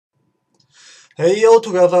Hey yo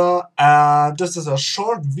together, this is a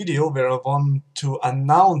short video where I want to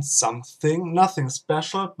announce something, nothing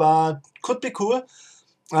special, but could be cool.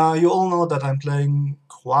 You all know that I'm playing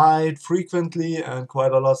quite frequently and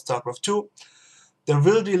quite a lot StarCraft 2. There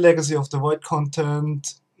will be Legacy of the Void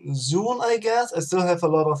content soon, I guess. I still have a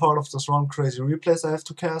lot of Heart of the Swarm crazy replays I have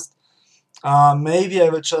to cast. Maybe I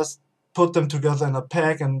will just put them together in a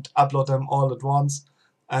pack and upload them all at once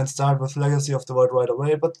and start with Legacy of the Void right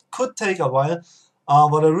away, but could take a while.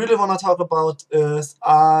 What I really want to talk about is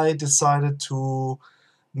I decided to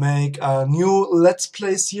make a new Let's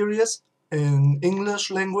Play series in English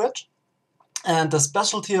language, and the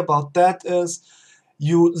specialty about that is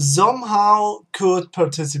you somehow could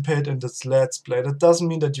participate in this Let's Play. That doesn't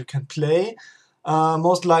mean that you can play.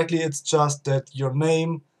 Most likely it's just that your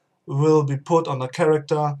name will be put on a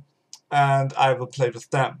character and I will play with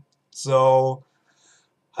them. So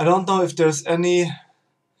I don't know if there's any,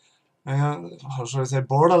 how should I say,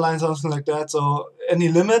 borderline, something like that, so any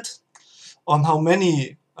limit on how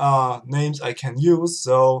many names I can use.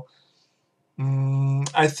 So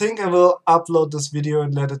I think I will upload this video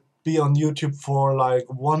and let it be on YouTube for like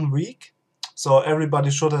 1 week. So everybody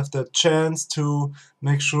should have the chance to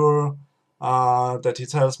make sure that he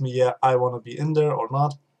tells me, yeah, I want to be in there or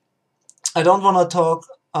not. I don't want to talk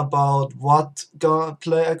about what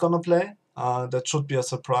play I'm gonna play. That should be a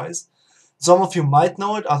surprise. Some of you might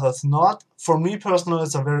know it, others not. For me personally,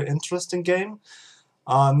 it's a very interesting game.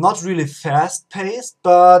 Not really fast-paced,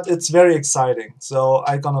 but it's very exciting. So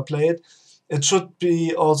I'm gonna play it. It should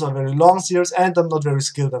be also a very long series, and I'm not very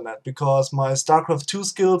skilled in that because my StarCraft 2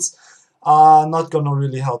 skills are not gonna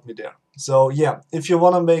really help me there. So yeah, if you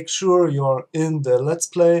wanna make sure you're in the Let's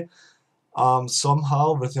Play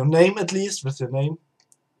somehow, with your name at least,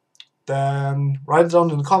 then write it down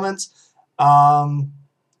in the comments.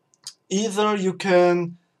 Either you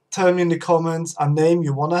can tell me in the comments a name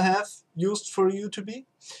you wanna have used for you to be,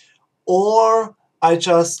 or I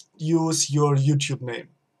just use your YouTube name.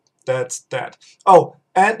 That's that. Oh,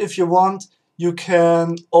 and if you want, you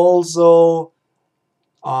can also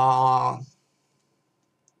tell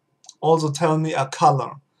me a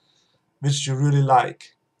color which you really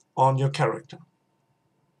like on your character.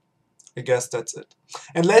 I guess that's it.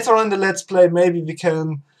 And later on in the Let's Play, maybe we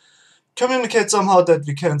can communicate somehow that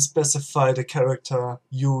we can specify the character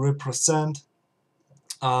you represent.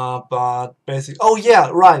 But basically, oh yeah,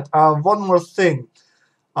 right. One more thing.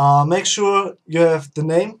 Make sure you have the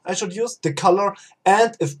name I should use, the color,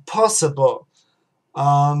 and if possible,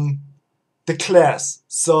 the class.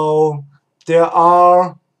 So there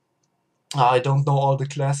are, I don't know all the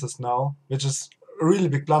classes now, which is a really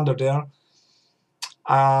big blunder there.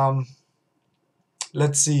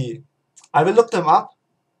 Let's see. I will look them up.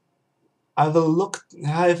 If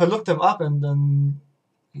I look them up and then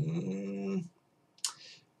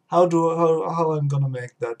how I'm gonna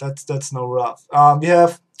make that? That's no rough. We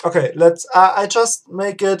have, okay. I just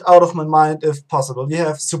make it out of my mind if possible. We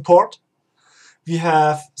have support. We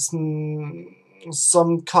have some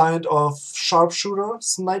kind of sharpshooter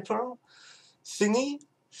sniper thingy.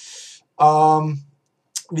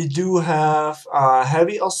 We do have a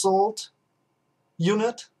heavy assault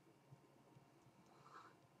unit.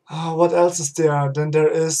 What else is there? Then there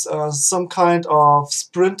is some kind of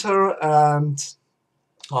sprinter and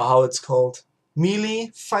how it's called,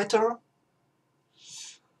 melee fighter.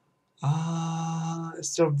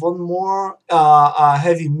 Is there one more? A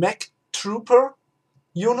heavy mech trooper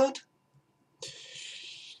unit.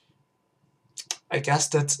 I guess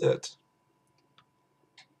that's it.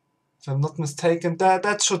 If I'm not mistaken,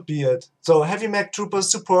 that should be it. So heavy mech trooper,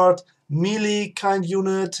 support, melee kind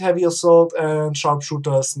unit, heavy assault, and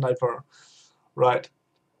sharpshooter sniper. Right.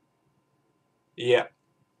 Yeah.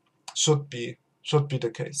 Should be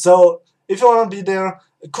the case. So if you want to be there,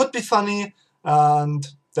 it could be funny, and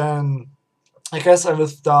then I guess I will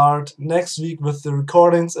start next week with the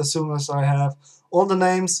recordings as soon as I have all the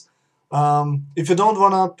names. If you don't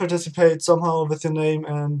want to participate somehow with your name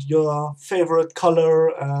and your favorite color,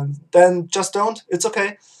 and then just don't. It's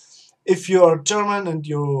okay. If you are German and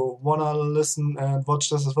you want to listen and watch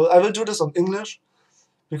this as well, I will do this on English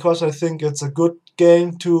because I think it's a good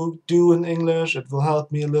game to do in English. It will help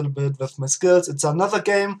me a little bit with my skills. It's another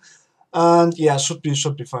game, and yeah, should be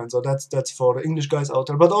fine. So that's for the English guys out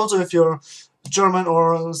there. But also if you're German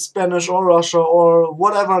or Spanish or Russia or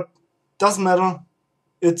whatever, doesn't matter.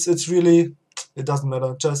 It's really, it doesn't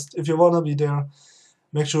matter. Just if you wanna be there,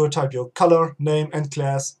 make sure to type your color, name, and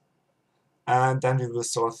class, and then we will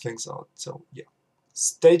sort things out. So yeah,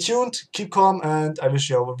 stay tuned, keep calm, and I wish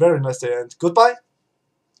you a very nice day and goodbye.